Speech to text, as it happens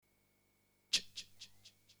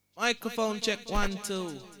Microphone check 1,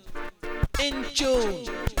 2. In tune.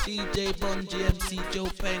 DJ Bunjy, MC Joe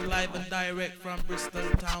Peng, live and direct from Bristol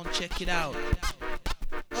town. Check it out.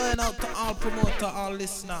 Going out to all promoter, all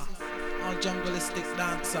listener, all jungleistic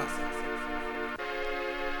dancer.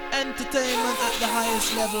 Entertainment at the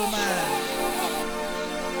highest level, man.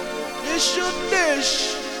 This should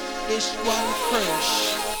dish. This one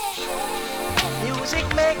fresh. Music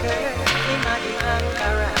maker in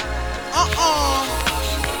Ankara.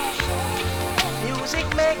 Music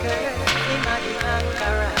maker in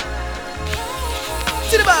Ankara.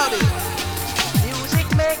 Think about it. Music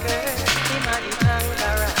maker in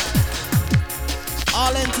Ankara.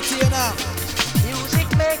 All entertainer. Music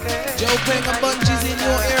maker. Joe Peng and Bunjy's in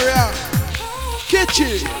your area. Catch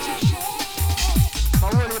it.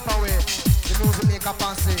 The music maker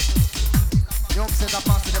fancy. Young set a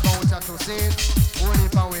fancy the bouncer to say it. Holy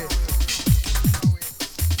power.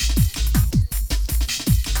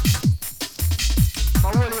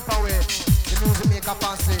 Holy power. The music maker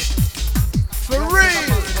fancy. For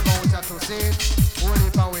real. The bouncer to say it. Holy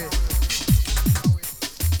power.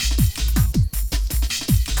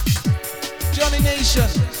 Johnny Nation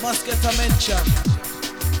must get a mention.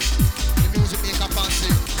 The music maker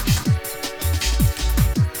fancy.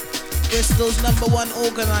 Bristol's #1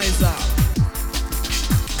 organizer.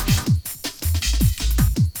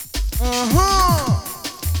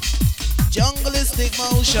 Jungleistic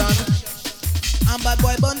motion. And bad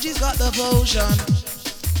boy Bunjy's got the potion.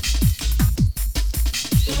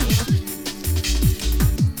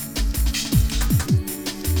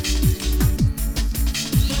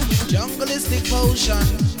 Jungleistic potion.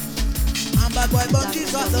 And bad boy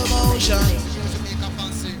Bunjy's got the motion.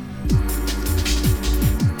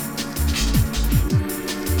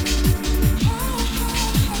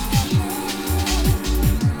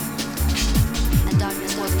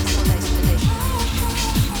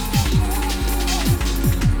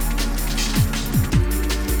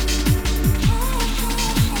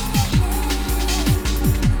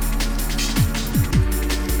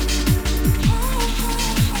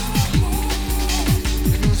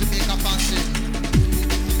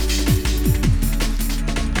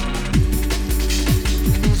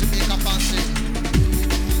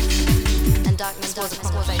 Was a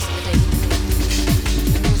proper face of the day.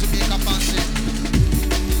 The music maker fancy.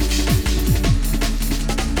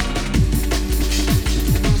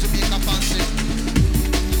 The music maker fancy.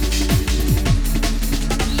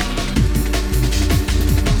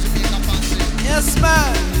 The music maker fancy. Yes,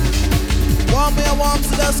 man. Warm me and warm,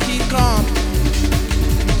 so just keep calm.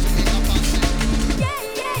 The music maker fancy.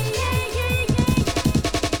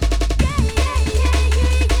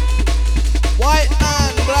 White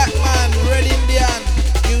man, black man, red Indian,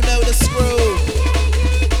 you know the screw.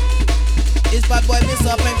 It's bad boy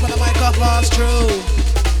Mr. Peng for the mic up, pass true.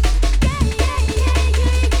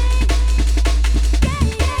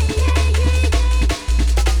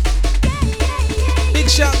 Big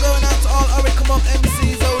shout going out to all Ori come up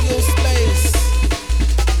MCs, all your space.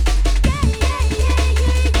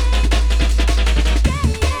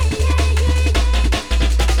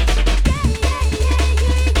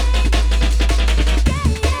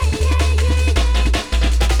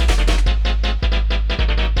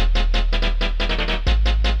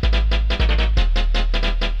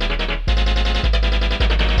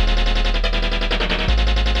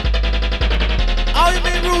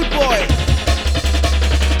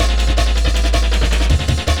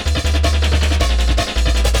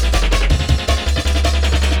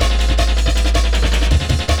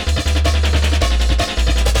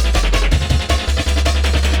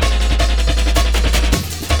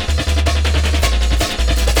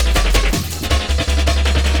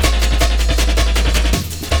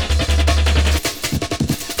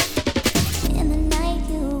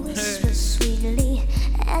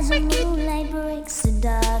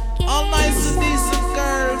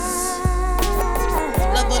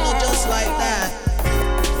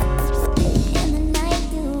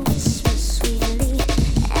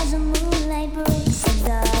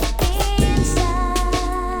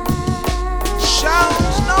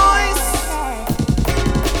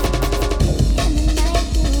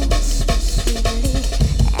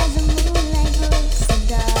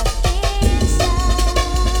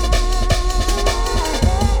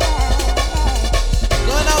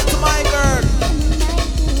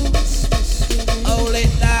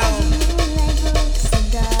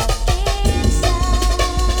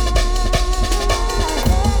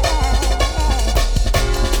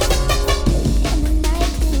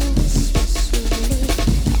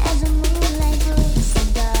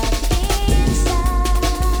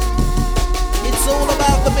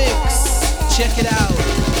 Check it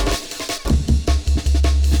out.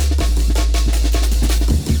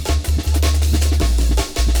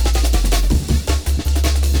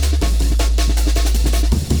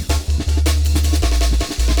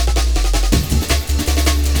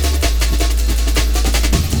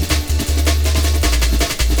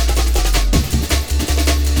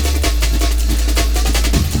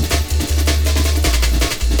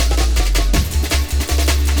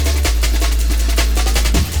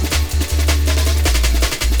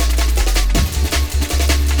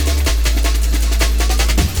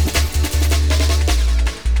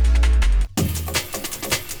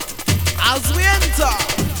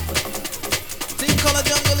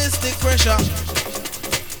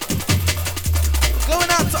 Going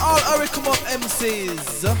out to all Come Up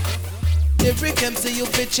MCs. Lyric MC, you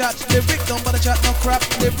bitch chat. Lyric, don't bother chat no crap.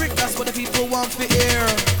 Lyric, that's what the people want to hear.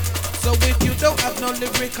 So if you don't have no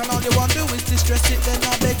lyric and all you want to do is distress it, then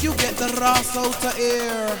I beg you get the Ross out of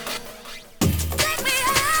here.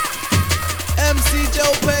 MC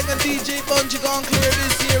Joe Peng and DJ Bunjy gon' clear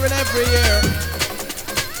this year and every year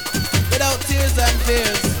without tears and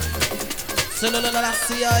fears. So la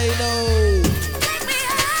see I know.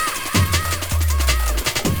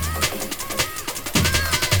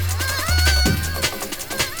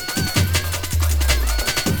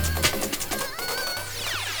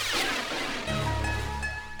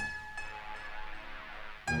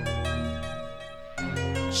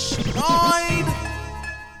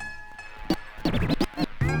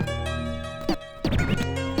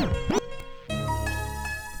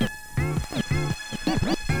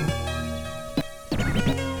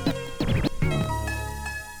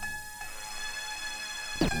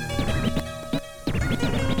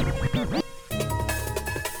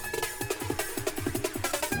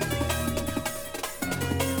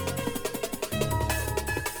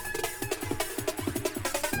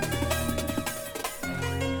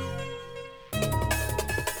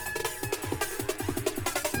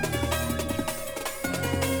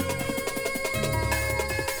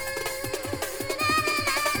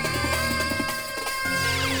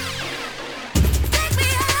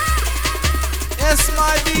 Yes,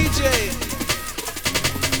 my DJ.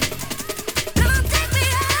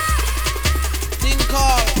 Ding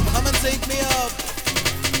call, come and take me up.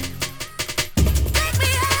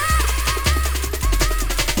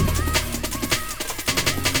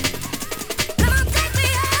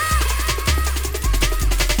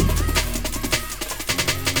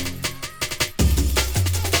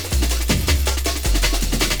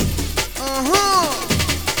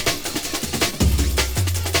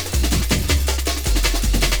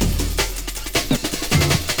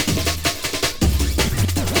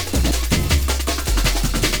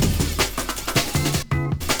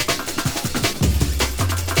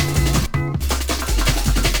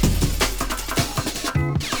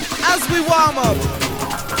 As we warm up,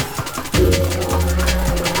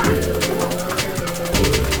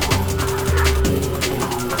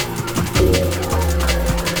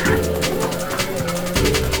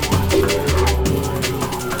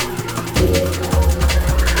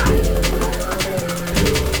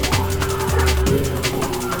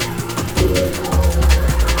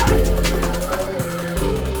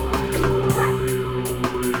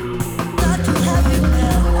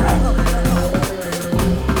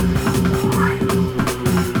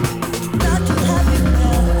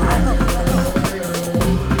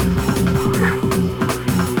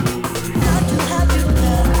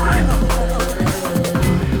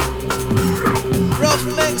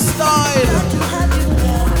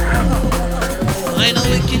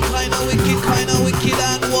 kinda wicked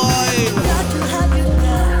and wild.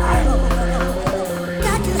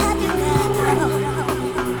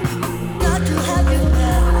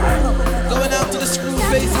 Going out to the screw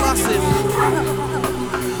face massive.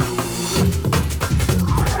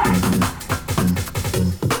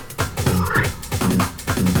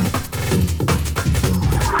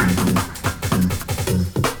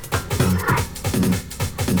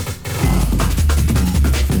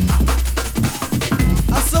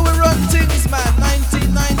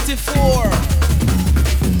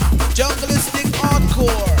 Junglistic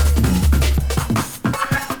hardcore.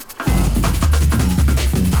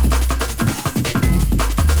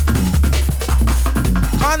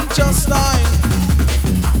 Conscious line.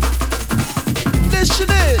 Listen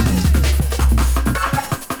it.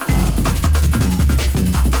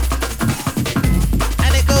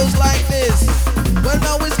 And it goes like this. Well,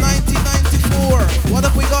 now it's 1994. What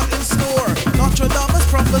have we got in store? Notre Dame has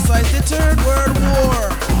prophesied the Third World War.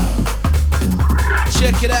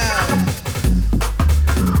 Check it out.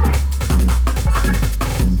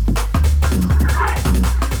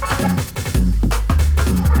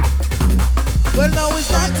 Well, now it's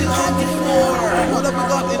 1994. What have we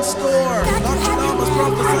got in store? Notre Dame has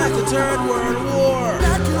prophesied the Third World War.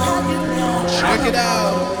 Check it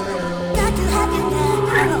out.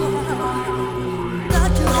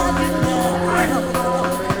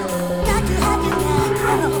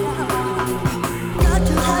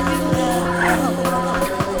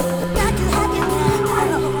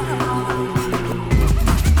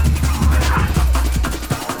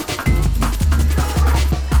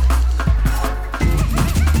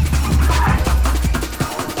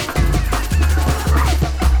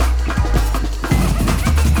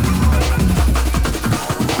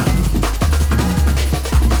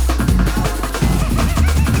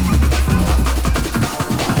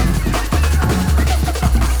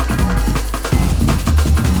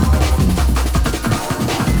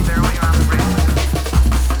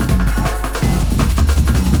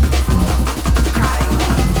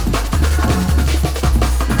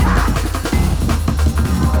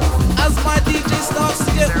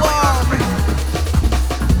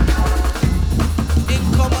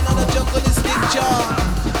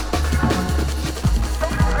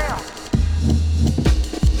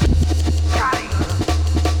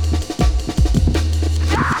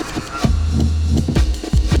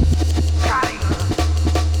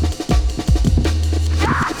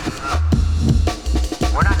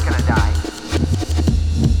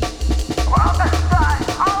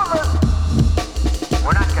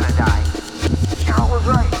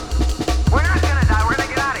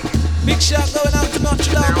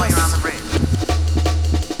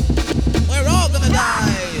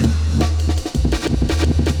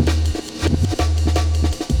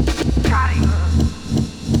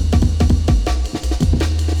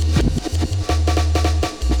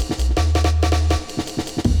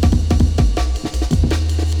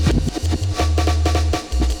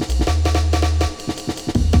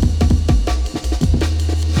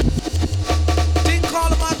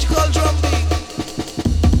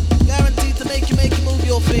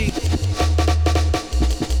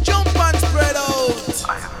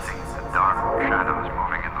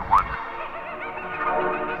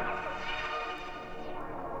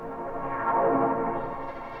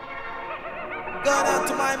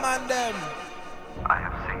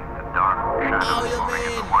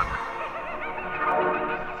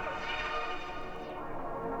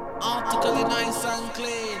 nice and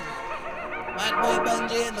clean. Bad boy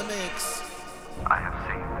Bunjy in the mix. I have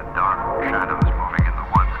seen the dark shadows moving in the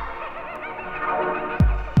woods.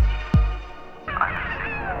 I have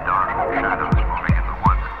seen the dark shadows moving in the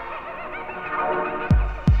woods.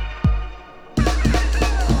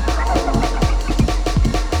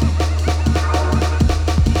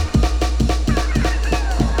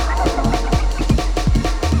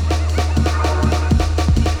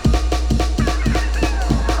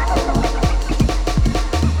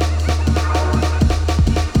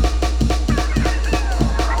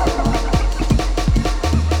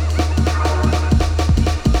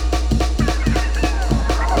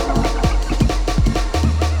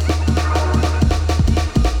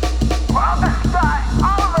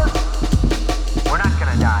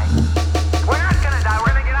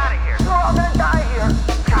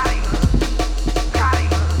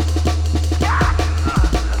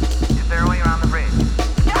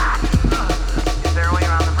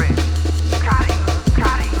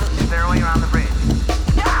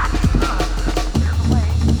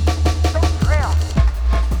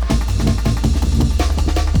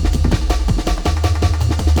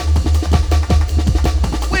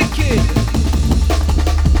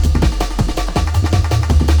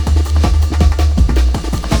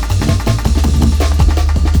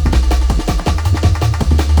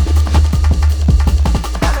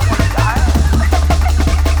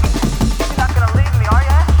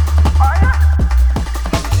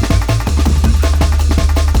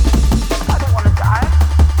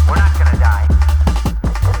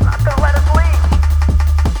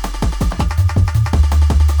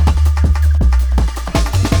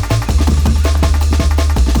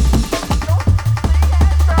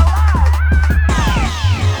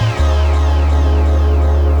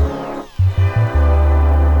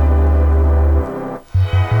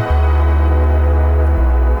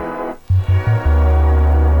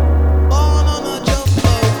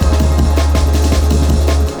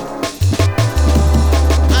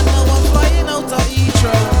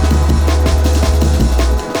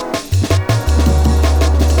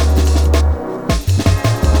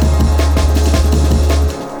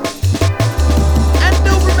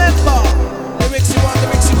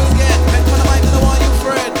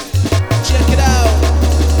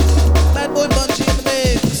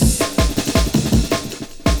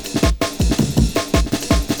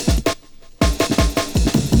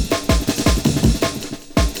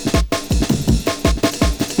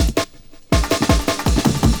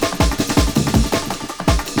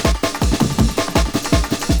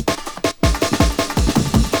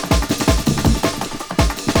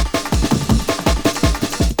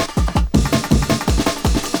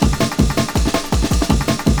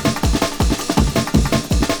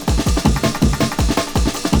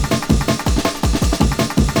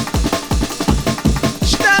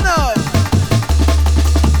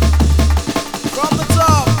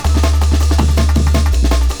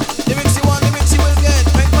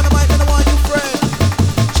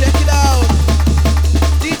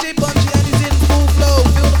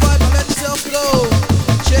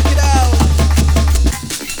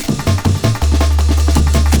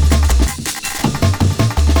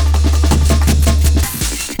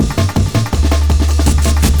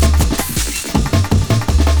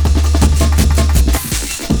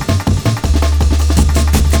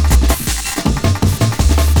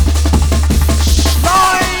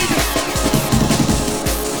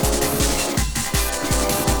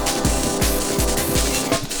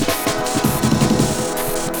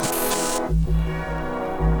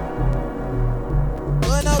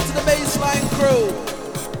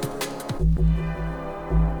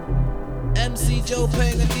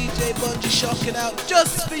 Peng and DJ Bunjy shocking out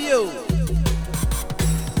just for you.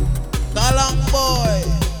 The long boy.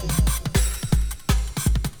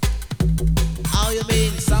 How you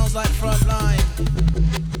mean? Sounds like front line.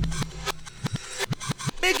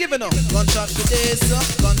 Me giving up. Gunshot for this,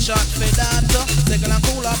 gunshot for that. Second and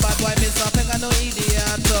cooler, bad boy, miss up, I no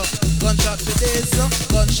idiot. Gunshot for this,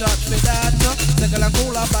 gunshot for that. Second and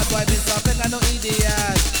cooler, bad boy, miss up, I no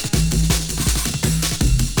idiot.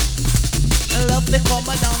 I love the come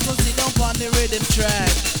down to sit down on the rhythm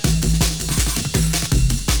track.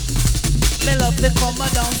 Me love the come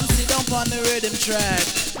down to sit down on the rhythm track.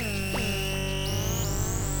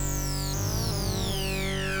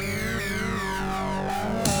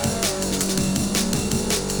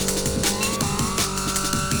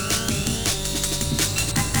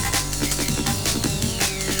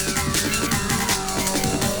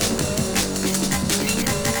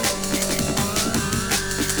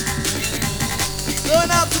 Going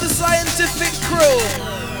out to the scientific crew.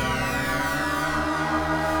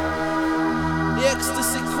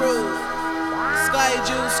 crew, Sky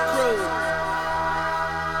Juice crew.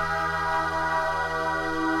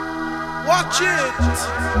 Watch it.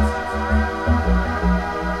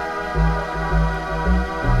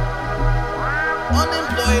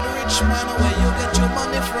 Unemployed rich man, where you get your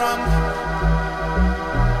money from?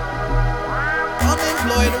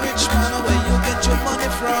 Unemployed rich man, where you get your money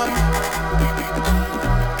from?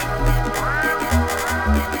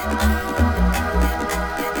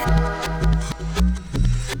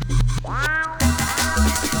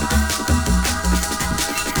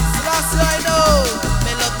 Selassie, I know,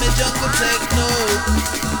 me love me jungle techno.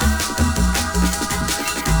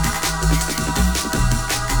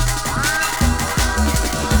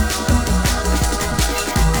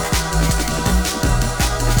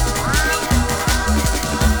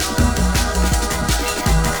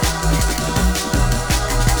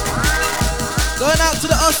 Going out to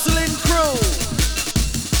the hustling crew.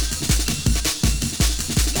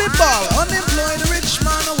 Ball, unemployed rich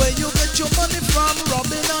man, where you get your money from?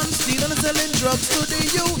 Robbing and stealing and selling drugs to the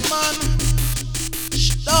youth, man.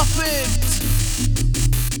 Stop it.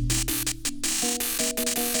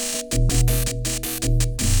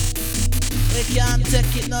 We can't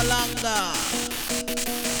take it no longer.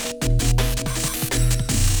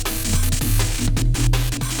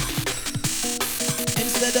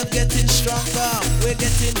 Instead of getting stronger, we're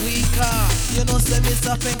getting weaker. You know, say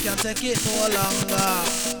Mr. Peng can't take it no longer.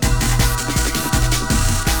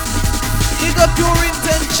 He got pure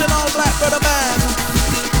intention, all black brother man.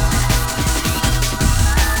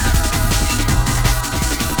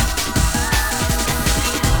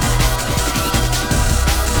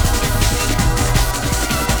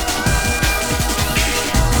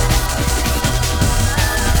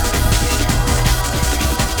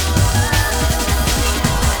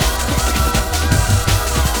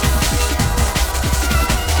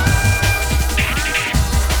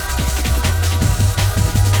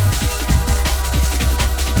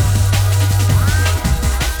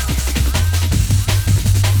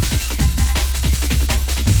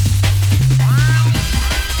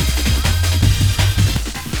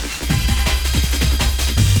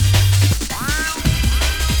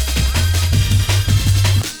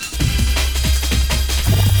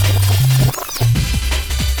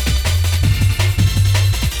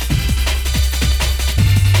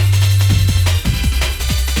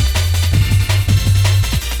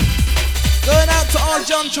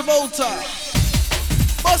 John Travolta,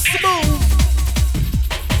 bust the move.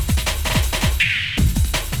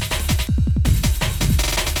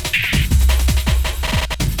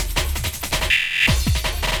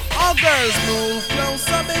 All girls move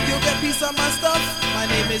closer, make you get piece of my stuff. My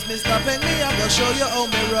name is Mr. Peng, me I go show you how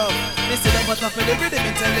me rough. Me sit up on top of the rhythm,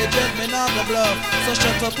 intelligent, me not go bluff. So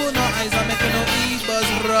shut up, put no eyes, I'm making no e-buzz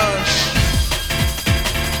rush.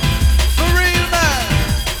 For real, man,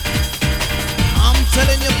 I'm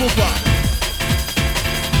telling you, Poopa.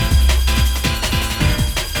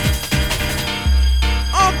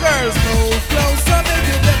 All girls move closer, make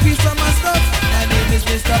you get piece of my stuff. My name is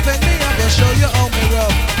Mr. Peng, me I go show you how me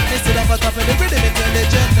rough. Me sit up on top of the rhythm,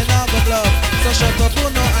 intelligent, me not go bluff. So shut up,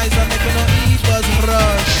 put no eyes, I'm making no e-buzz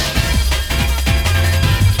rush.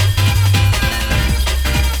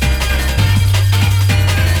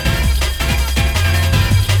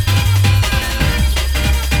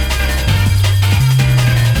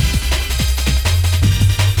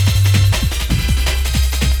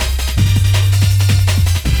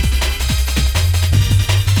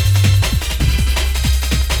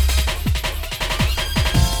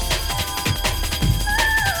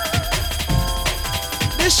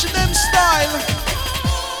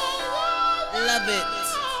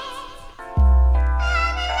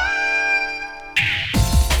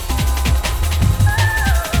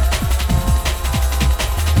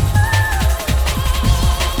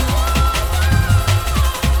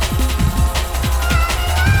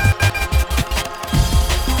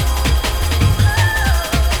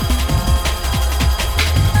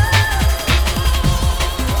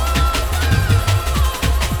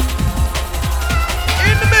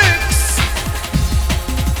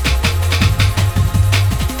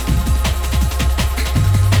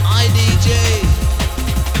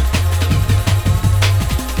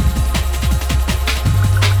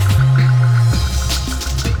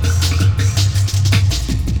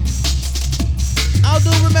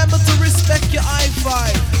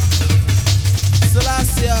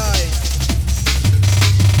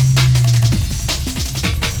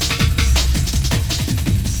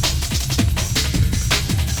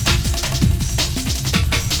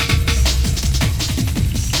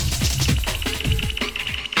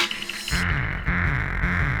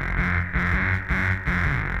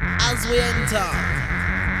 we enter.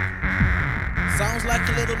 Sounds like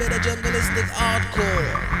a little bit of jungleistic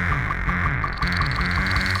hardcore.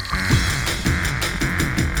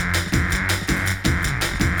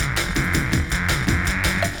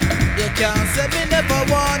 You can't say me never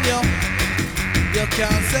warn you. You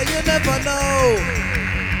can't say you never know.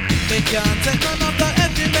 Me can't take none of the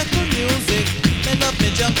heavy metal music. Me love me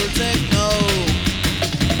jungle techno.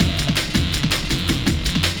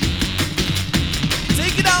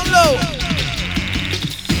 Take it down low.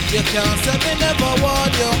 You can't say me never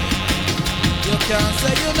warn you. You can't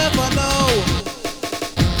say you never know.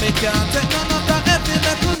 Me can't take none of the heavy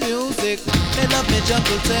metal music. Me love me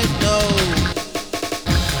jungle techno.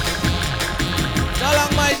 How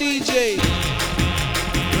long my DJ?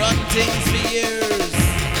 Run things for years.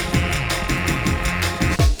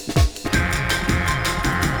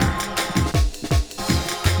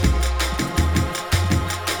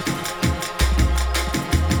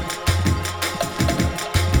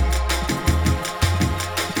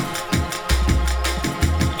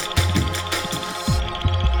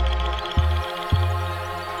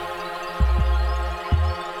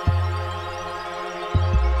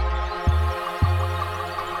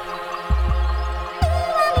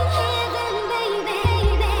 Baby,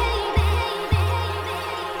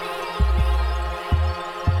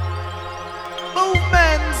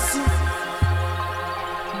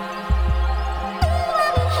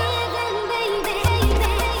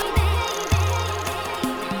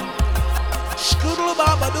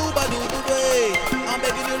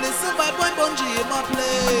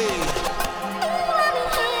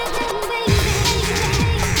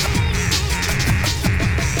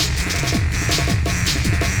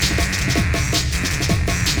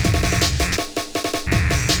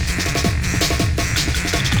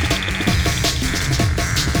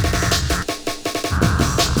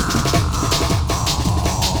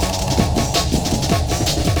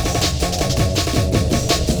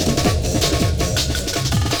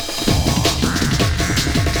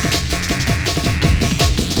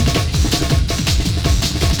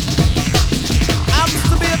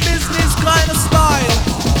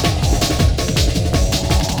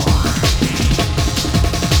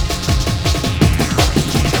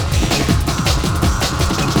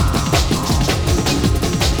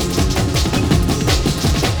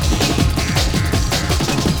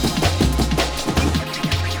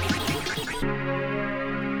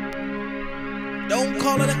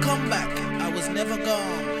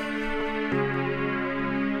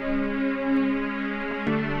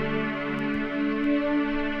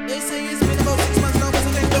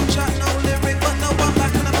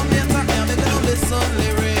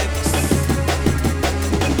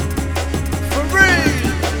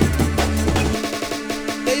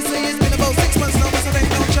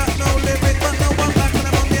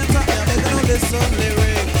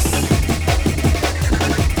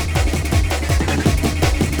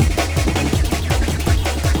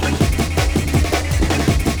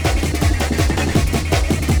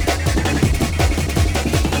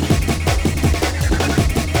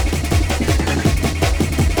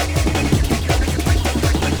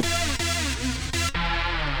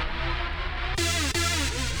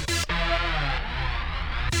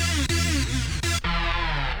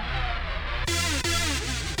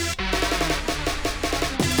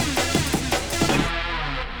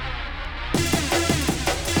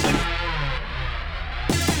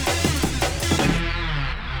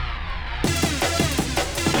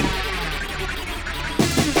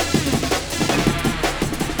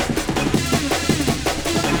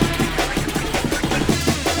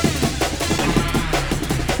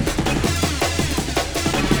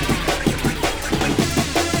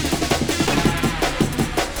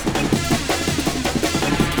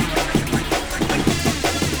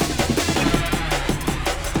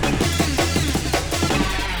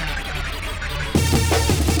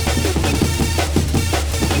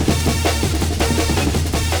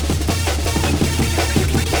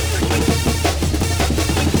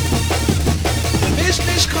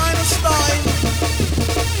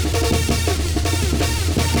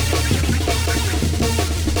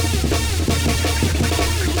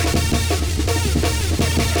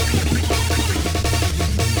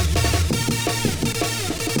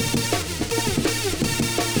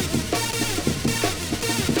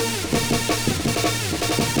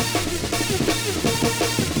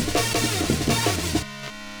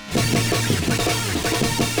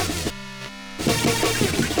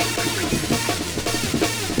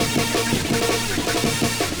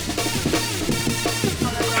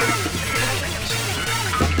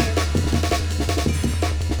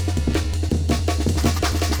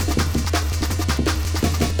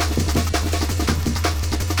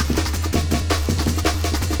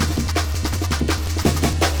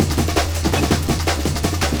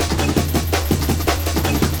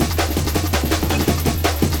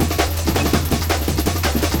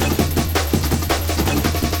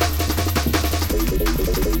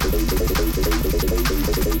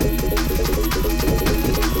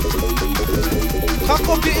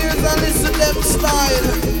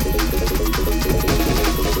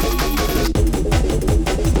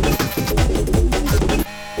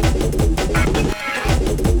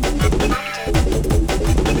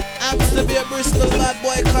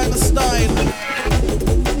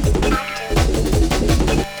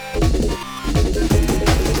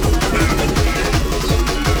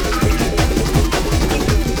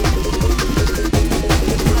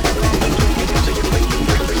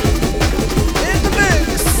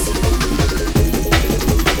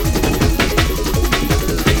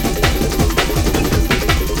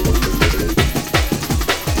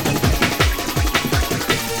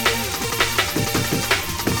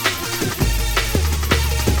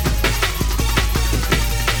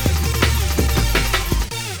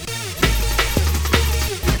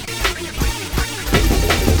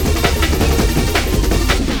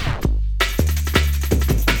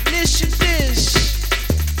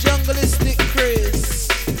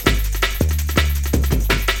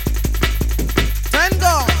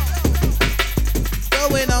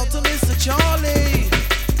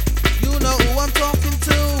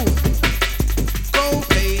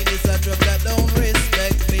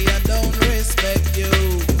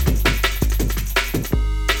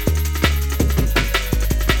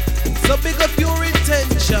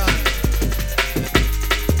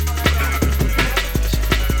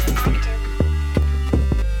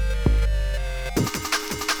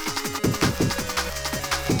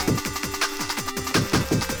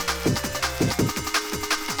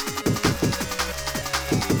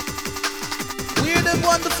 Weird and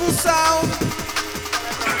wonderful sound.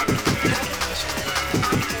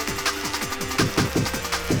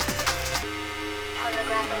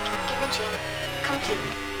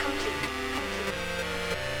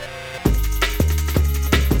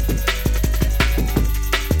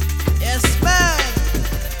 Yes, man.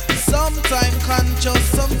 Sometime conscious,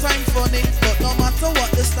 sometime funny, but no matter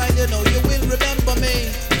what the style, you know you will remember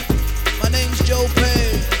me. My name's Joe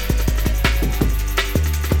Payne.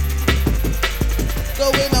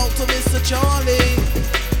 Going out to Mr. Charlie.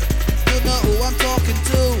 You know who I'm talking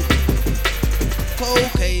to.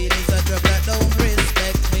 Cocaine is a drug that don't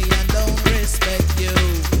respect me and don't respect you.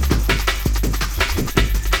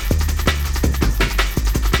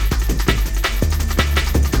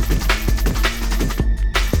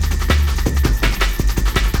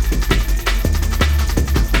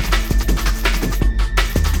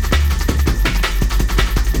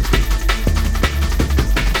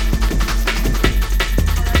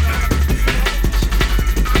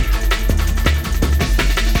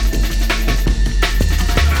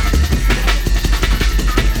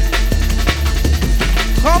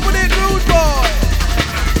 Come with it, rude boy.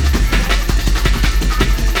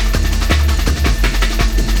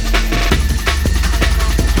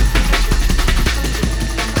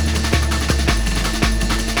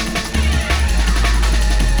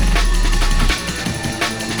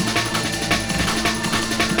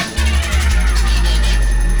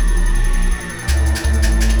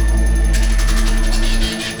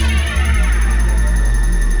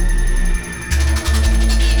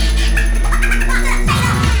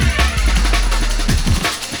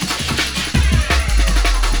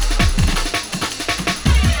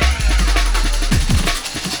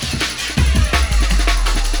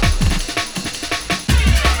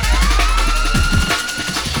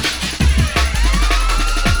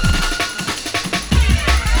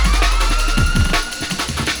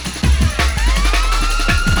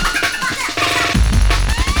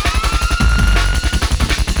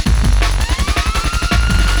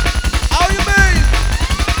 How you mean?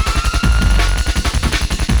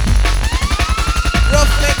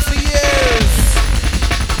 Rough neck for years.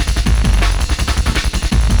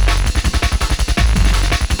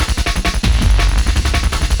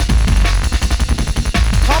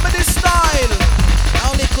 Comedy style.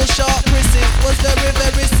 Now little sharp Chrissy was very,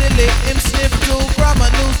 very silly. Him sniff 2 gram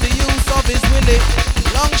and lose the use of his willy.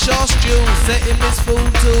 Long short stew, set him his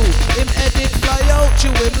food too. Him edit fly out,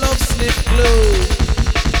 chew him love sniff glue.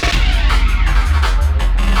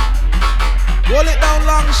 Roll it down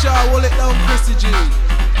Longshore, roll it down Chrissy G.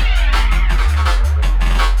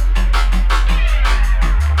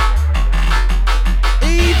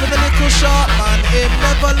 Even the little sharp man, him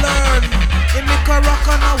never learn. Him lick a rock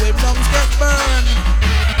and now him lungs get burned.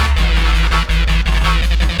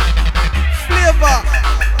 Flavor,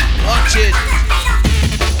 watch it.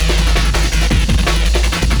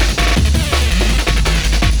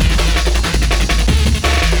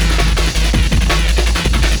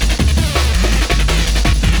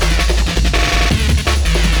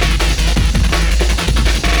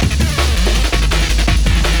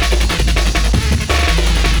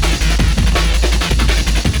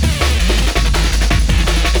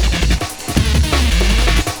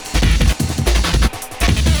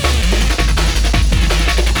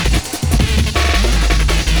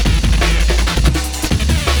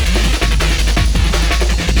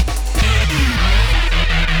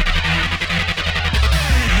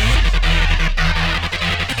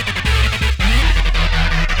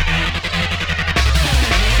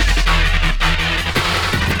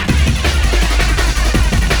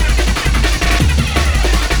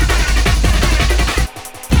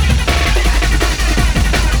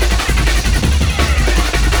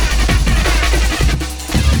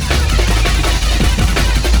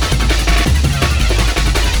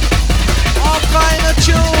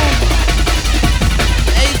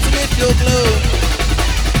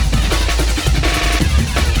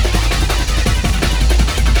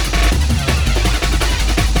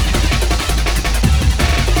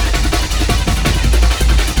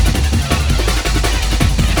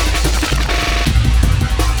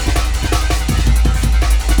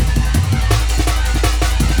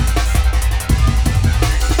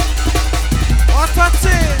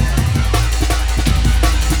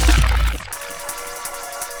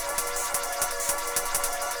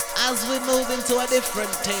 as we move into a different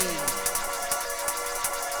thing.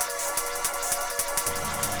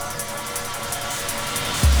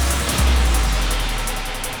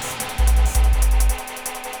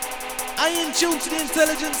 I in tune to the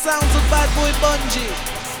intelligent sounds of bad boy Bunjy.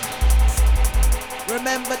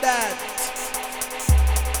 Remember that.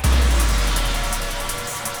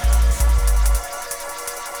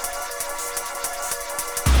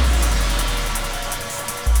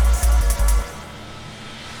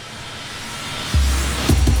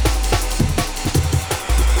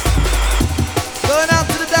 Going out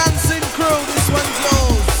to the dancing crew, this one's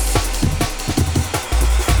yours.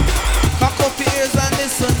 Cock up your ears and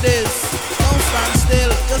listen this. Don't stand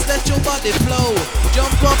still, just let your body flow.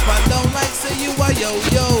 Jump up and down like say you are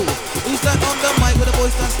yo-yo. Who's that on the mic with a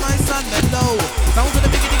voice that's nice and mellow? Sounds of the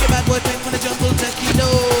biggie diggy bad boy peng from the jungle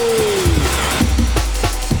techido.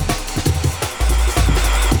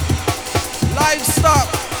 Livestock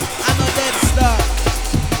and a dead stock.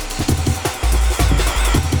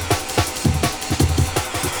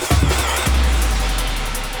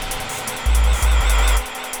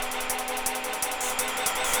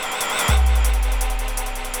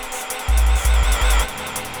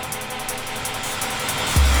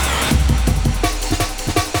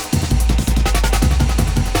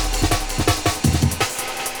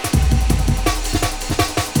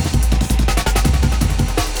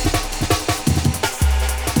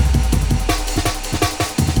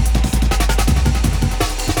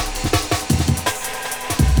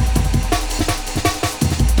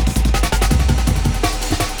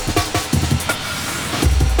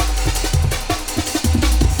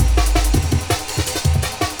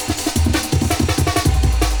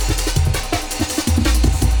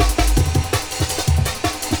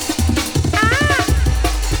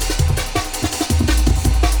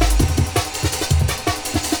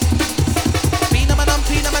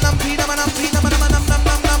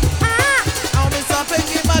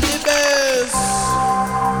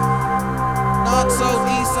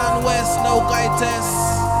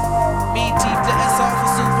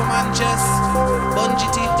 Bunjy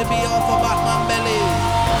teeth to be off a Batman belly.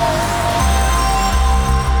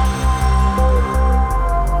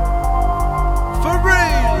 For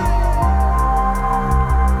real.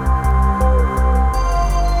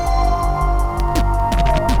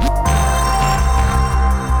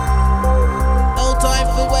 No time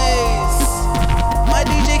for waste. My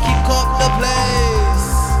DJ kick up the place.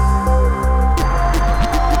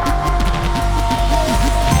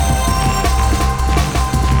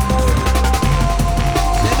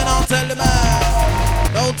 Tell the man,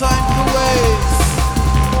 no time to waste.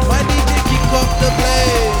 My DJ kick up the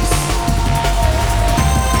place.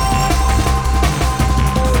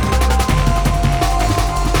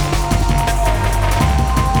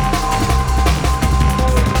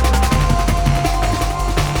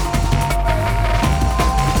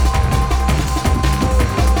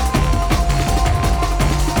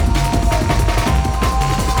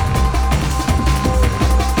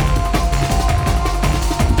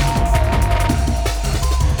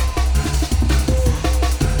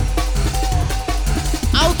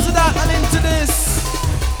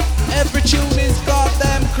 Every tune is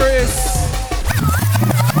goddamn Chris.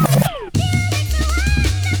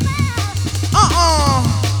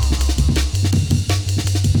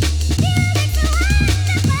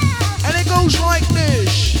 And it goes like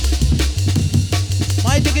this.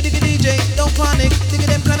 My diggy diggy DJ, don't panic. Diggy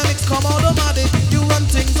them kind of mix come automatic. You run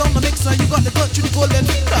things on the mixer, you got the touch with the golden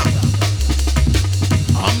finger.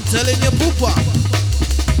 I'm telling you, poopa.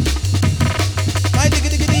 My diggy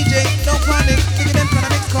diggy DJ, don't panic. Diggy them kind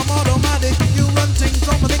of mix come automatic. You run things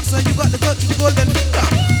on the mixer, you got the touch with the golden finger.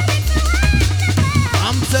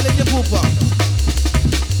 I'm telling you, poopa.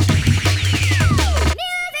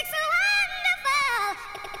 Music's so wonderful.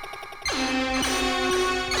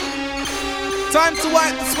 Time to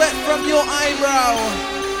wipe the sweat from your eyebrow.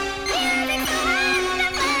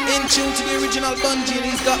 In tune to the original Bunjy, and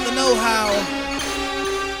he's got the know-how.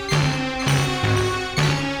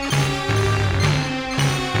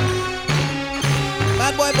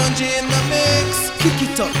 Bad boy Bunjy in the mix. Kick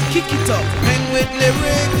it up, peng with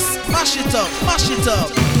lyrics. Mash it up, mash it up.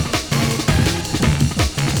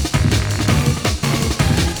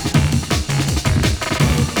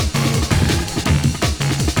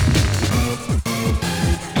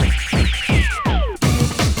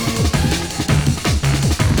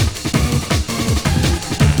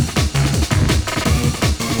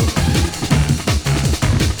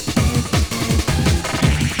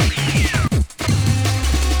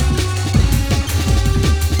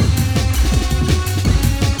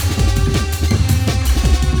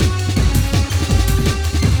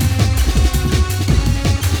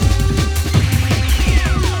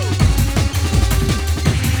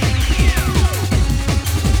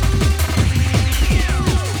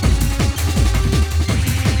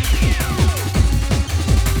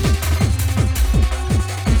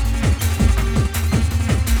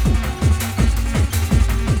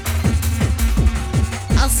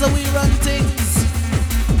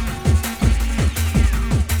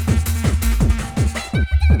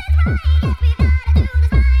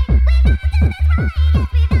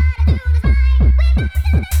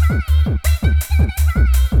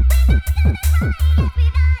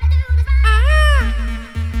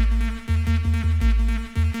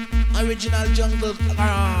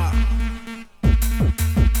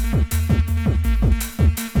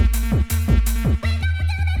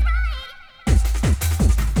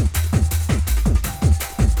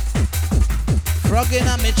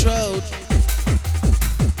 my throat.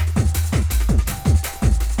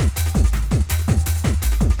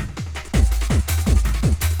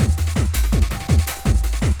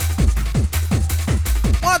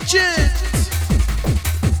 Watch it!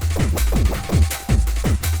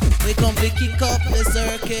 We come to kick up the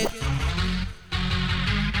circuit.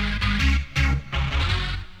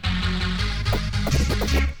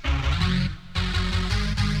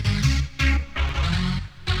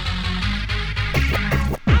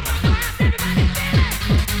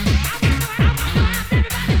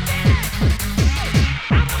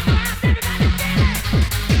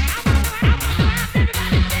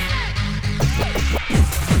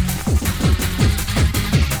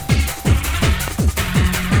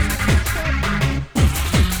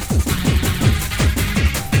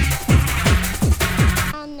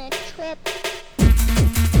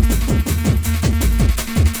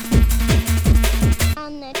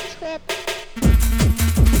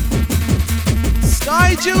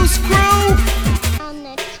 Juice crew on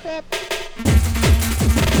the trip,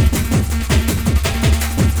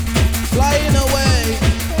 flying away.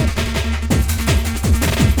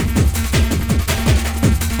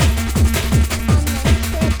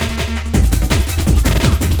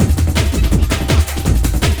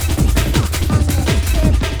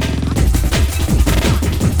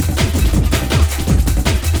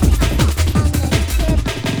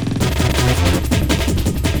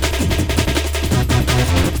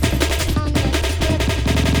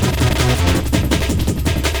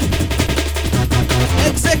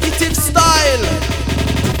 Executive style,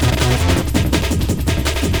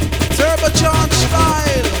 turbocharged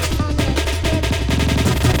style,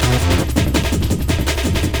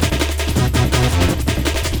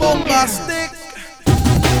 bombastic,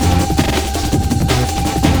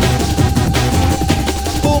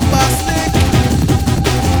 bombastic,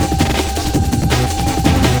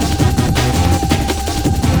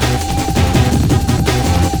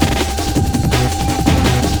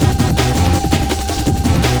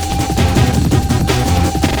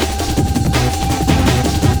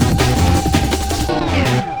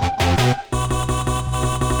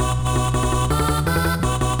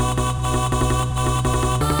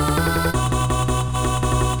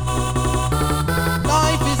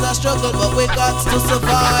 struggle, but we got to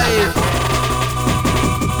survive.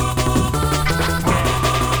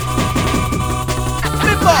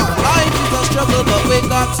 Remember, life is a struggle, but we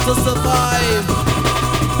got to survive.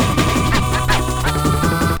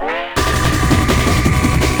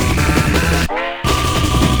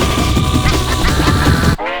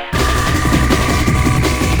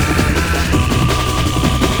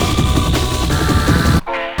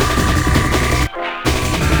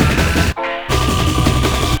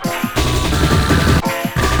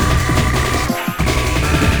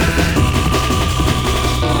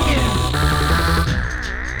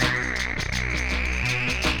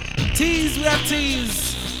 Tease, we are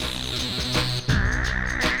tease.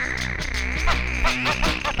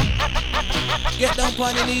 Get down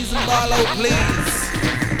on your knees and ball out, please.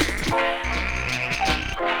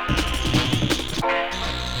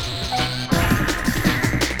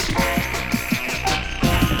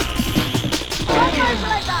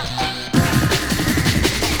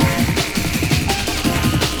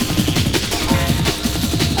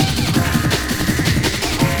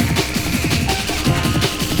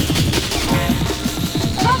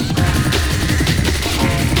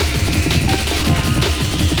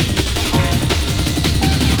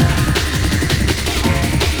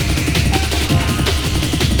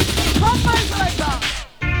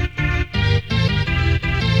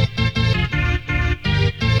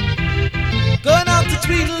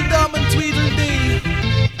 Tweedledum and Tweedledee,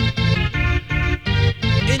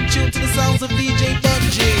 in tune to the sounds of DJ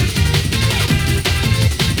Bunjy.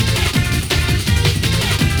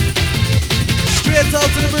 Straight out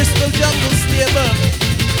to the Bristol jungle stable.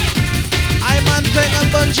 I'm on Peng and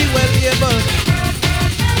Bunjy well able.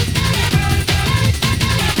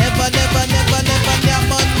 Never, never, never, never,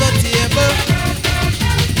 never on the table.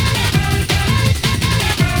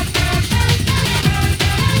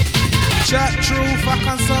 Chat truth, I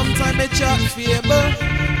can sometimes me chat fable.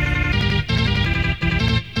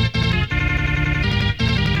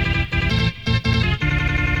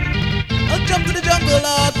 I'll jump to the jungle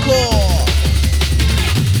hardcore.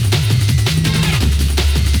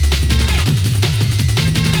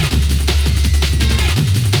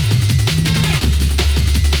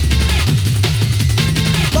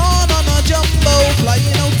 Born on a jumbo,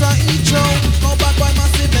 flying out of Heathrow. Go back by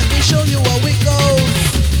massive, let me show you how it goes.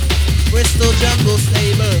 Bristol jungle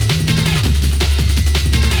stable.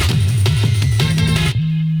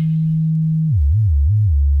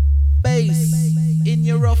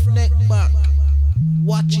 neck back.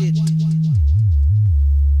 Watch it.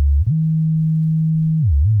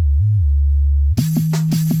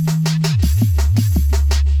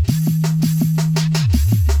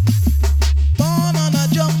 Born on a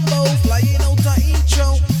jumbo, flying out a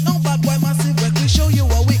intro. No bad boy massive, we can show you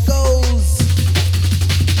how it goes.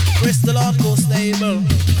 Bristol hardcore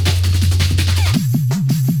stable.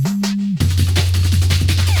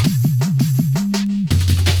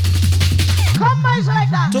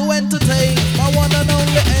 To entertain, my one and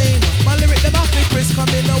only aim. My lyric them off me Chris come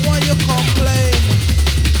in, I want you complain.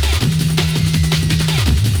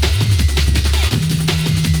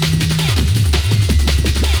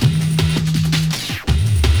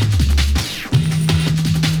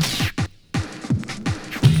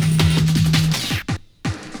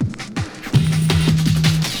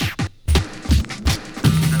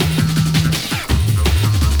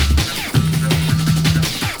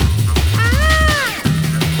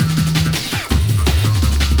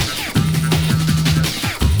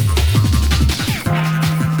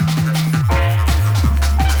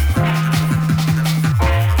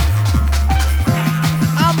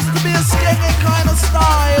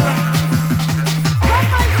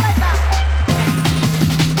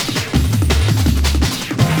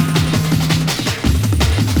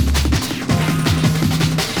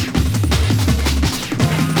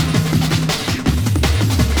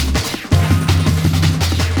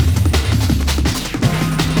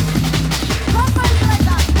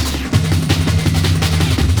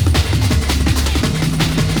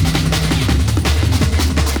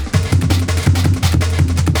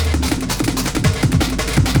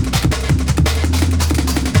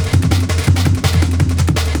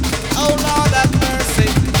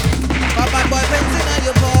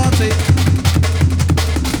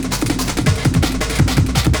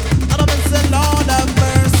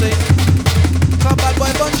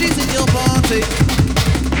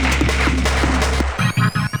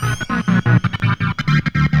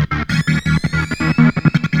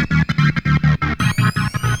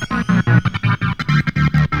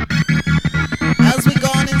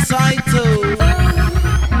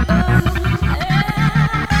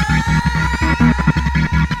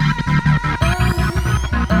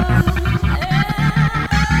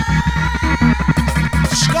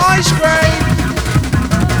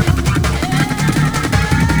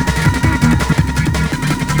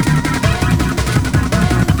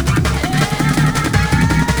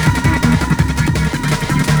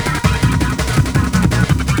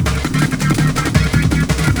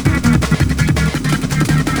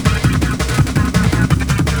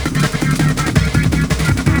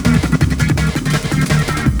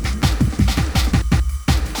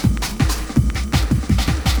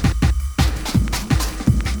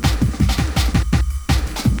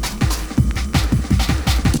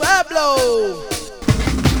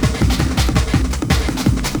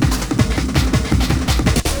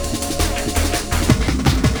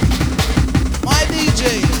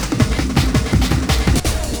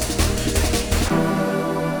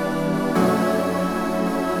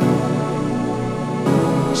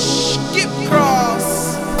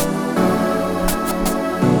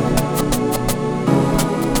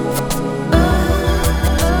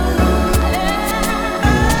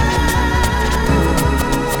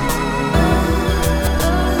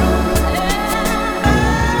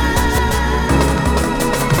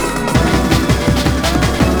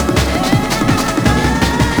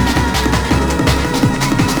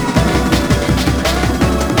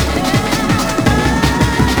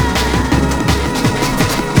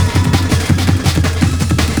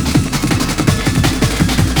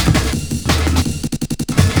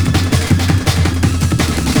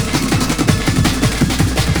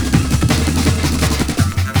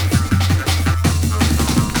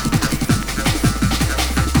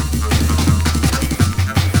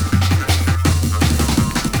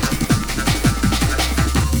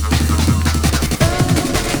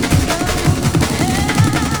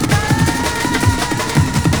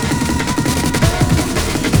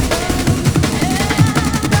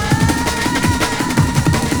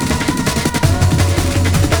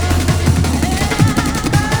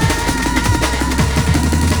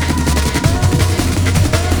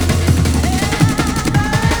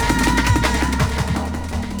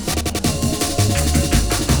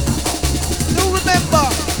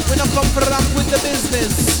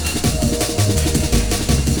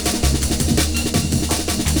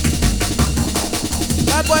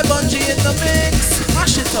 boy Bunjy in the mix.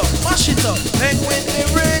 Mash it up, peng with the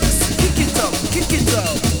rings. Kick it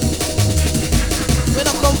up. When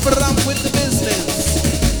I come for ramp with the business.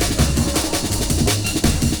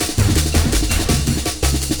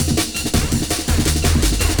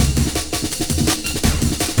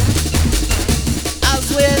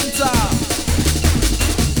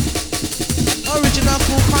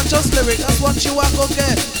 lyric, that's what you are gonna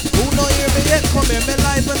get. Who no hear me yet? Come here, me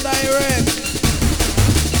live and direct.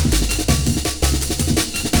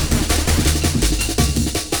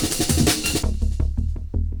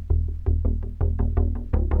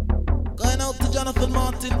 Going out to Jonathan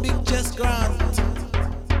Martin, Big Chest Grant,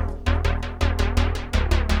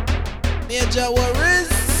 Major Worries.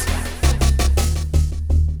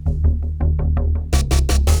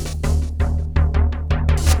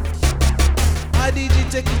 My DJ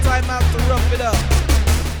take the time out to rough it up.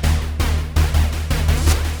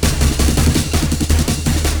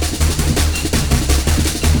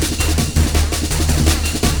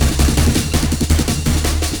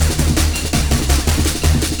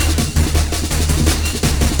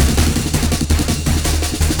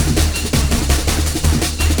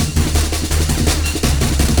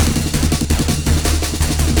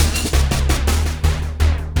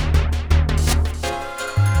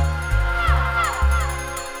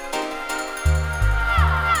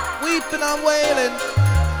 Weeping and wailing,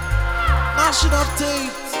 gnashing of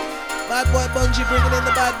teeth. Bad boy Bunjy bringing in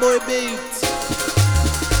the bad boy beat.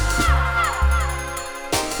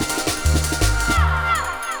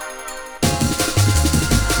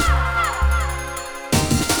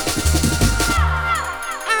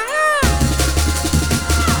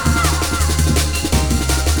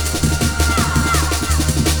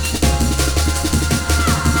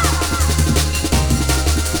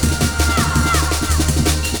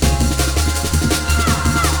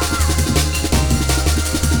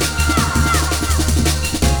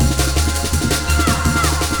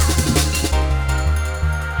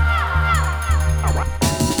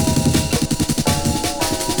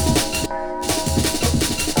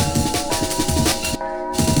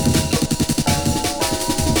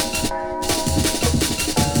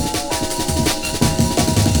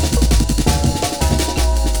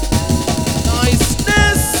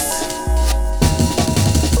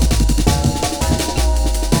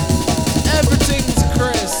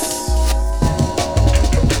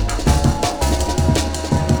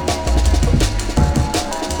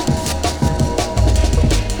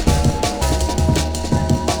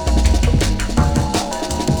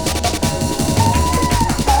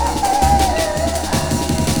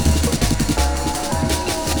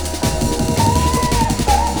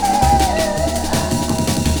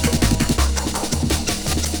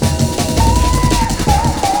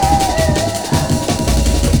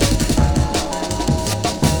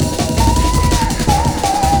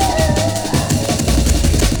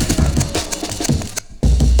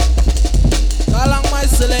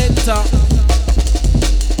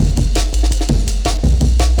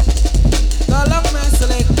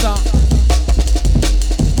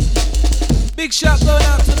 Big shout going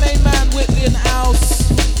out to main man Whitley in the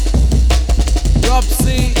house, Rob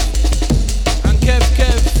C and Kev,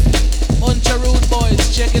 bunch of rude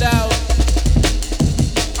boys, check it out.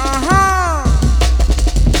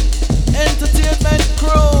 Entertainment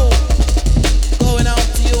crew, going out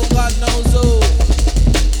to you, God knows who.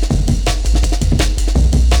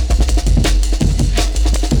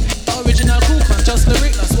 Original coupon, just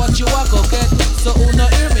lyric, that's what you are go get. So who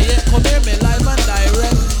not hear me yet, come hear me live and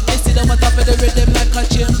direct. Them on top of the rhythm like a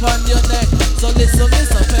chain on your neck. So listen,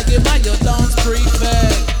 Peggy, man, your dance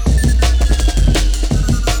prefect.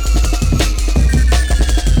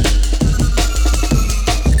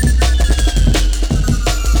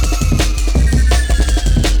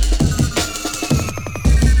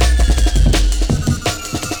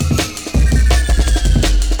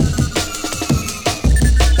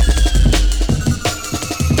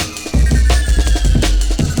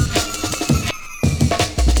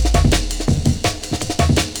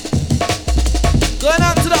 Going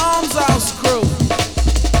out to the Arms House crew.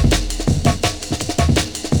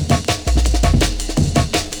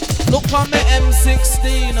 Look on me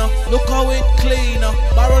M16, look how it clean.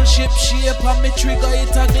 Barrel ship shape and me trigger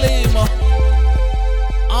it a gleam.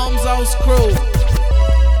 Arms House crew.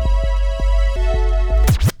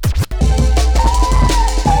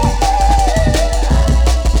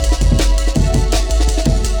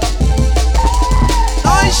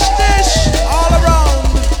 Nice dish all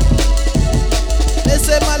around. They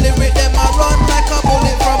say my lyric, them I run like a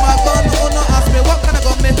bullet from a gun. Oh no, ask me what kind of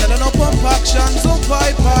gun me telling no pump action. So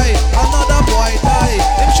pie, another boy die.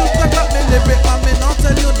 Them should cut up me lyric and me not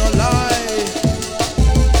tell you no lie.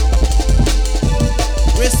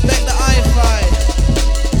 Respect the hi-fi.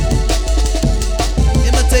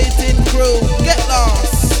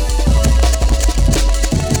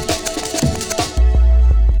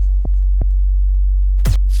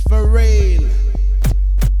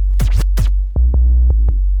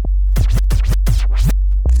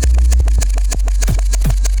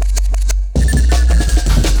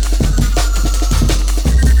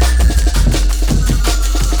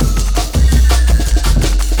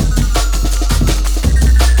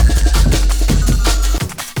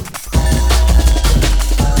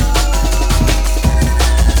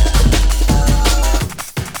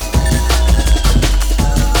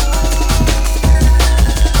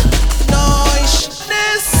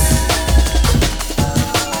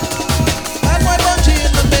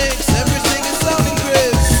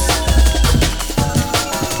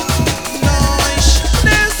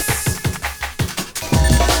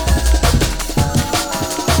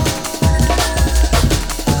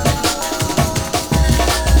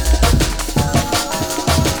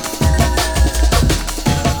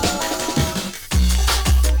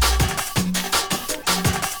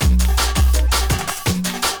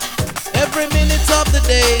 Every minute of the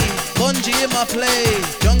day, Bunjy in my play.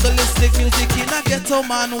 Jungleistic music in a ghetto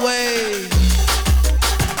man way.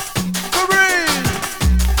 For real.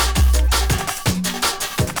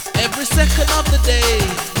 Every second of the day,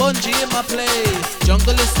 Bunjy in my play.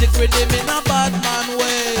 Jungleistic rhythm in a bad man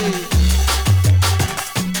way.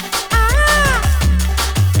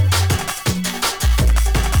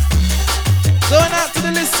 Going out to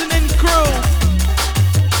the listening crew.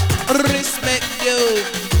 Respect you.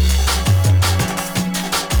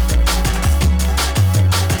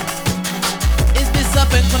 Is this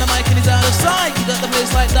up and when the mic and he's out of sight? You got the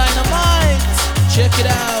place like dynamite. Check it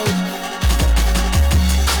out.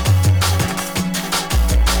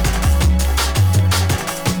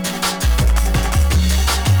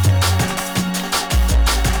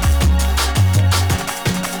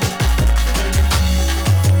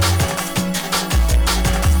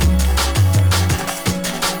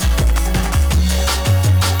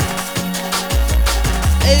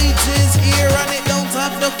 AIDS is here and it don't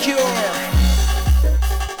have no cure.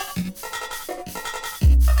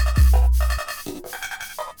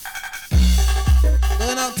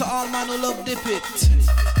 Going out to all man who love dip it.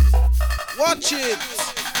 Watch it.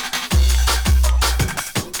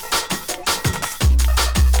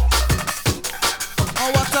 Oh,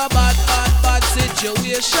 what a bad, bad, bad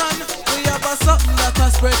situation. We have a something that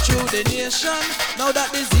has spread through the nation. Now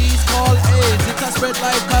that disease called AIDS, it has spread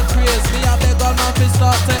like a craze. Me a beg all man to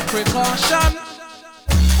start take precaution.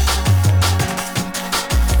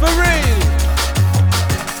 For real.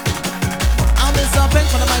 I'm in something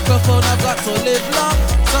for the microphone, I've got to live long.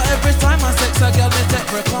 So every time I sex a girl, me take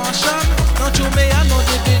precaution. Don't you me, I know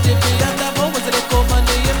the DJB, and I've always a little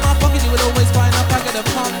money in my pocket. You will always find a packet of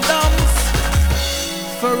condoms.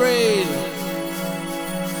 For real.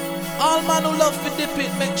 All man who love to dip it,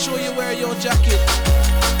 make sure you wear your jacket.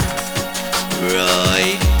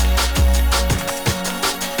 Right.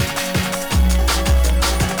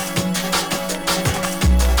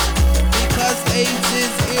 Because AIDS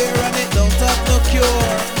is here and it don't have no cure.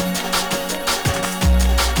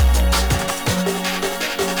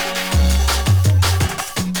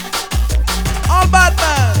 All bad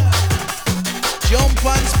man, jump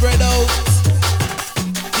and spread out.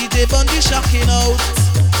 DJ Bunjy shocking out.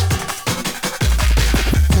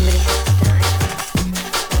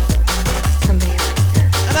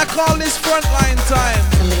 And I call this frontline time.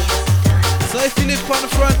 So if you live on the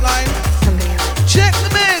front line, check the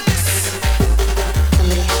mix.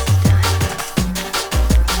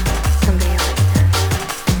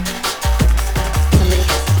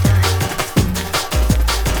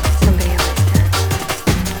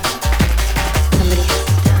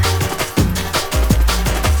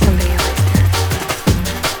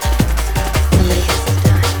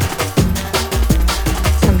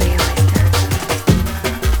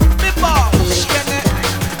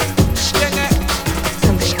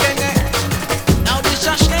 Now this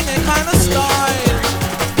a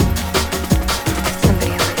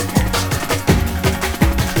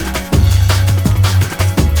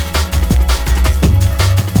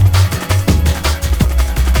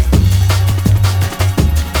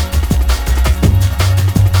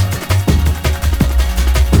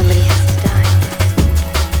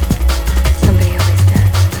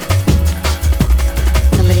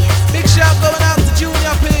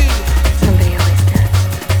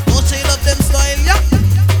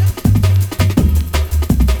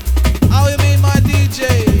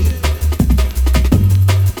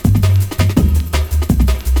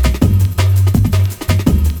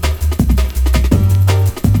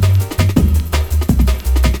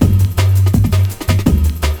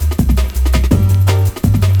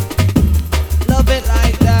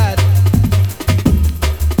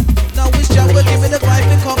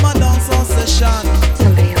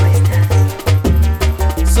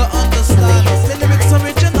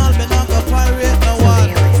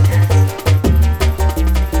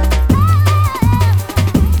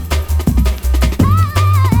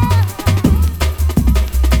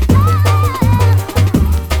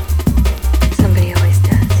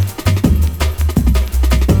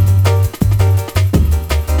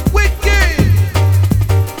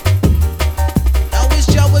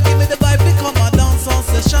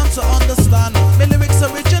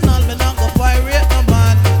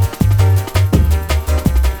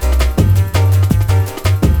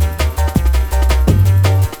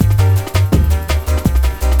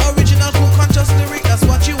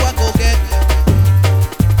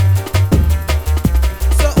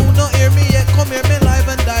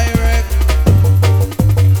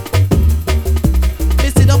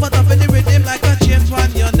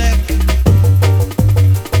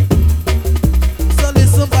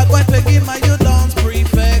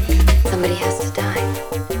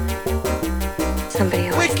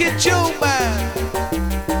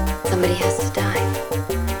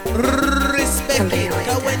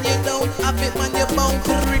bound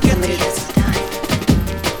for Somebody regret has it. to die.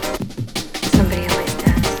 Somebody always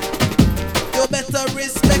does. You better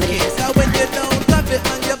respect it. Cause when you don't have it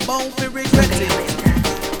and you're bound for regret Somebody it. always does.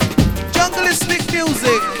 Jungleistic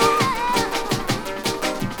music.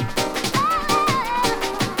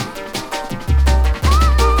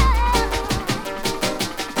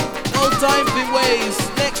 No time for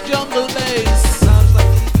waste. Next jungle days. Times like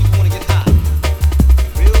these, people wanna get high.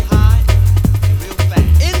 Real high and real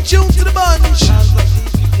fast. In tune to the bunch. Times like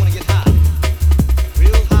these, people wanna get high.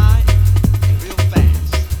 Real high and real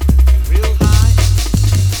fast. Real high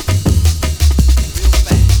and real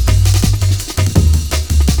fast.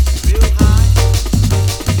 Real high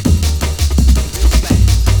and real fast.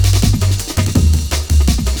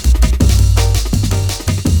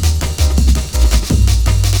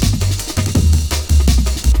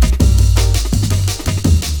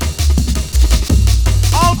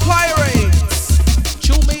 All pirates.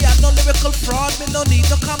 Chew me and no lyrical fraud. Me no need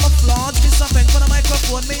no camouflage. Me something for the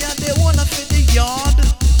microphone. Me and they wanna fit the yard.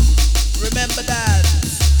 Remember that.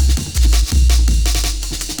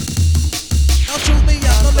 Now chew me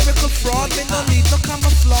and no lyrical fraud. Me no need no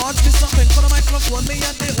camouflage. Me something for the microphone. Me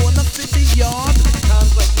and they wanna fit the yard.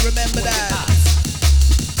 Times like these, Remember people wanna get that. high.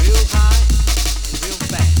 Real high and real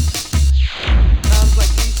fast. Times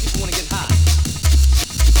like these, people wanna get high.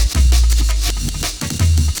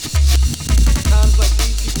 Times like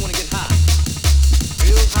these, people wanna get high.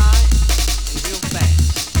 Real high and real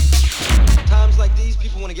fast. Times like these,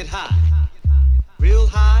 people wanna get high. Real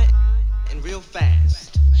high and real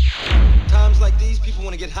fast. Times like these, people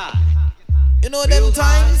wanna get high. You know them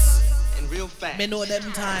times? And real fast. Me know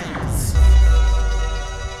them times.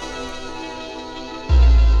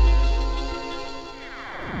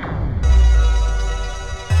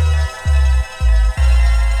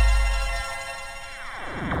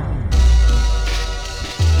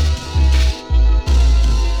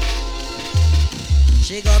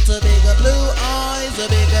 She got a bigger blue eyes, a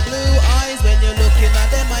bigger blue eyes. When you're looking at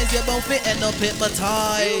them eyes, you're bound to end up Real hypnotized.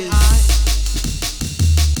 high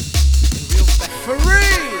and real fast. For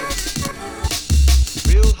real.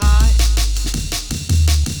 Real high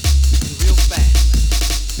and real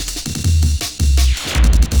fast.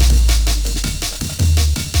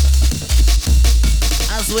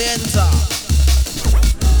 As we enter.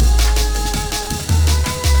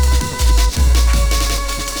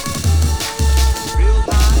 Real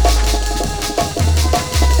high.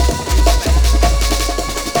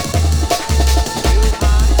 Real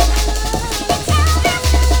high.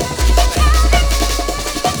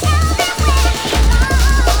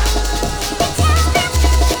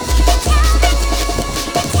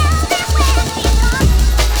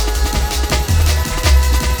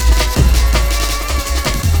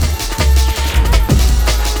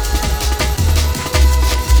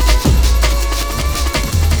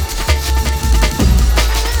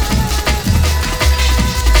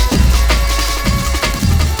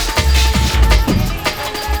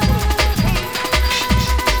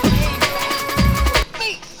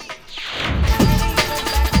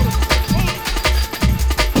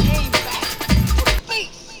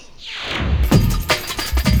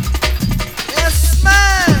 Yes,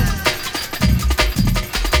 man.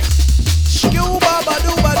 Shoo ba ba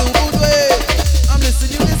do boo way. I'm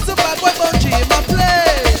listening. You listen bad boy Bunjy in my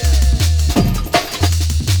play.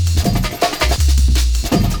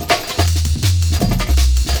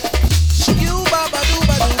 Shoo ba ba do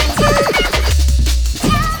boo way.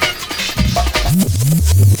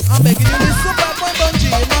 I'm begging you listen bad boy Bunjy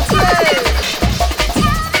in my play.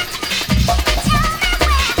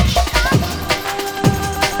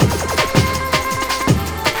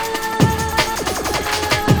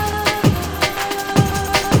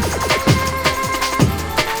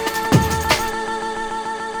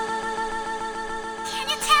 Can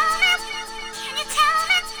you tell me? Can you tell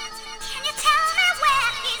me? Can you tell me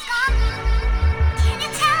where he's gone? Can you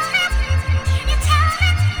tell me? Can you tell me?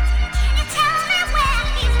 Can you tell me where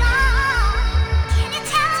he's gone? Can you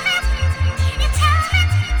tell me? Can you tell me?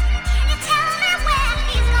 Can you tell me where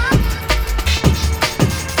he's gone?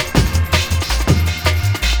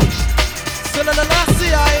 So the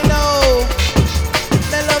lassie I know,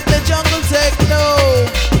 they love the jungle techno.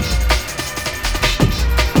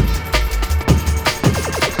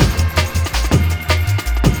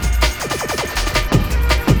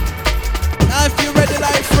 Now if you're ready,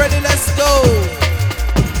 like Freddy, let's go.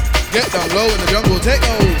 Get down low in the jungle,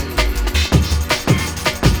 techno.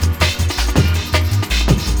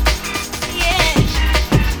 Yeah.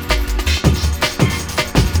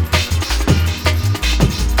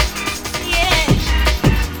 Yeah.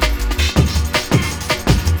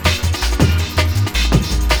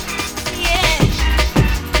 Yeah.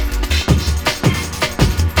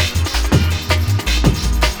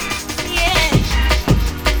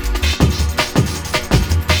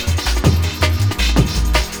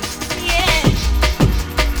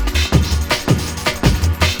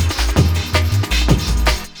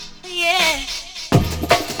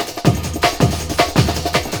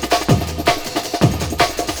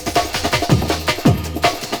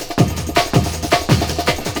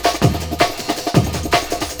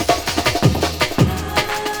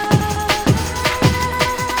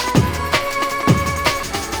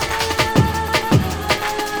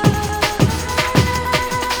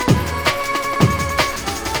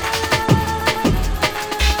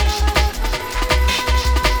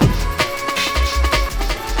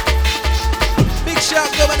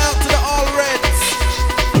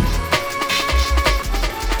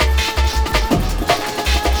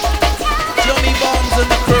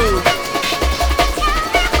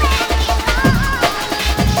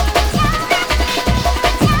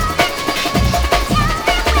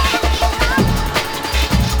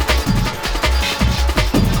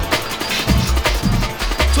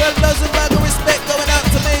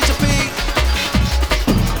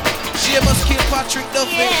 Patrick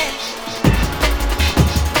Duffy.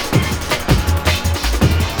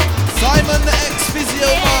 Simon the ex-physio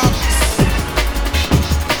Marks.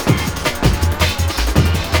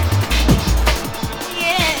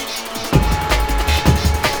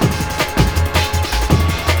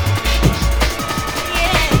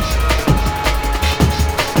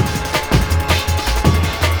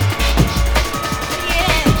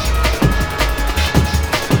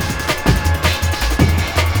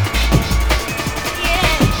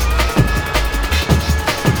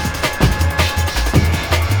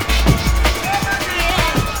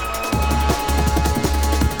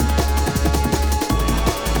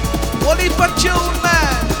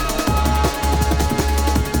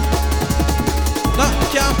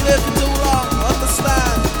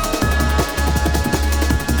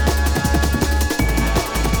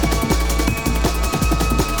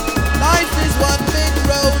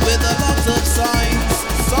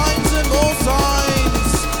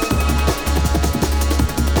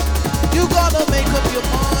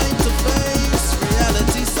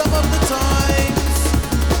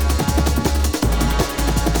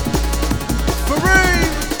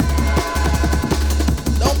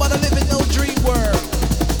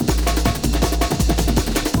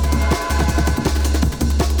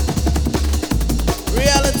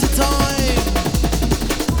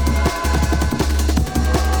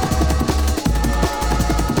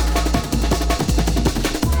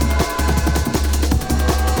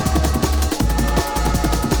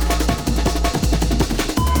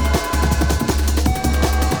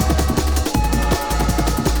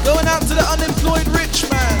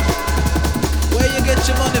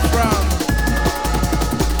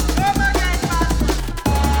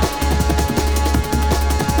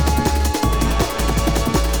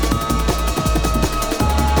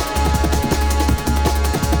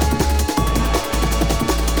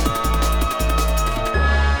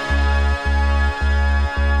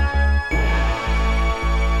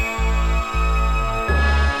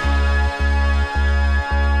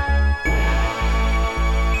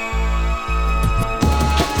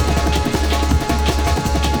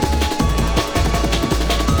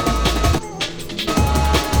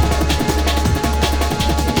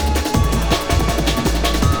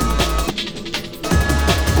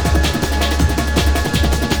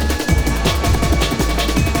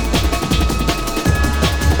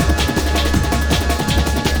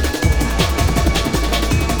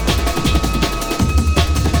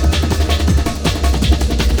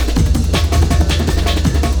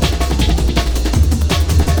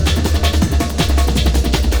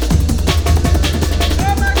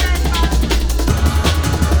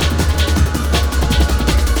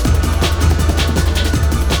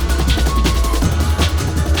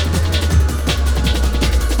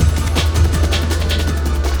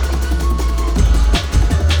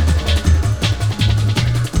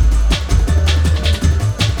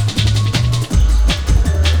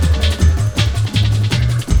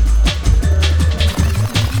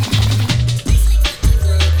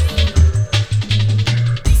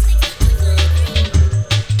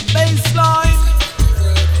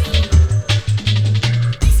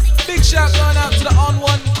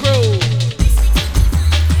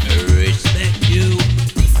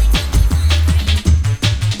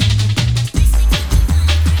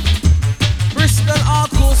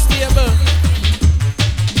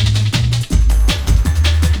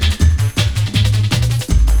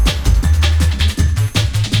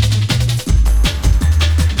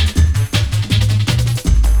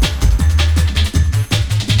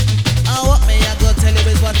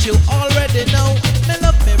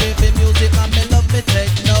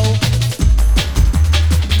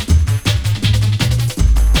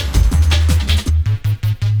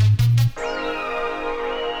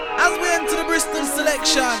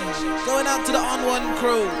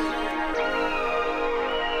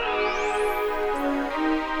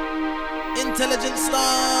 Intelligent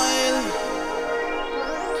style.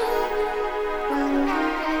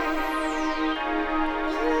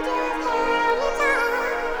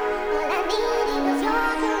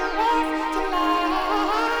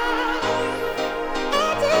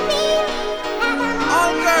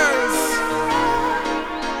 All girls.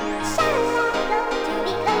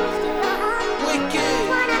 Wicked.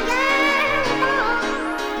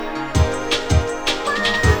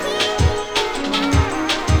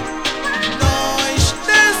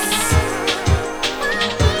 Nice.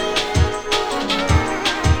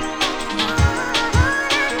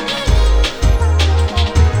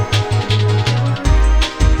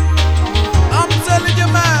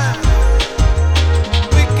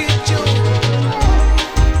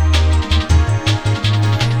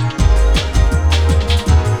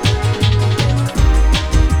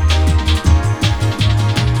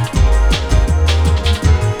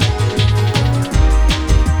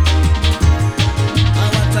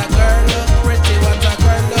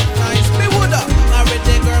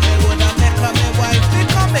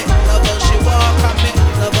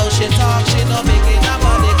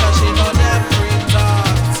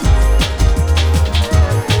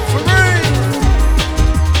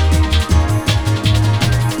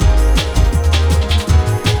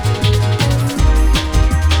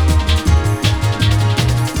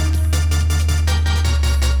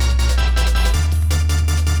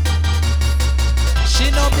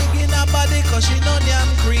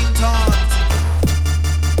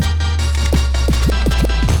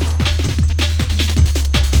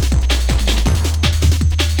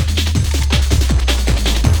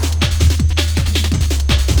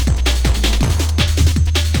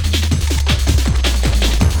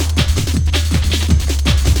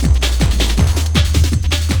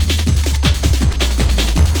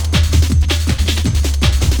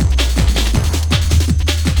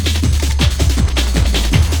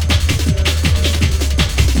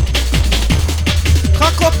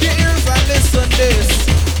 your ears and listen this.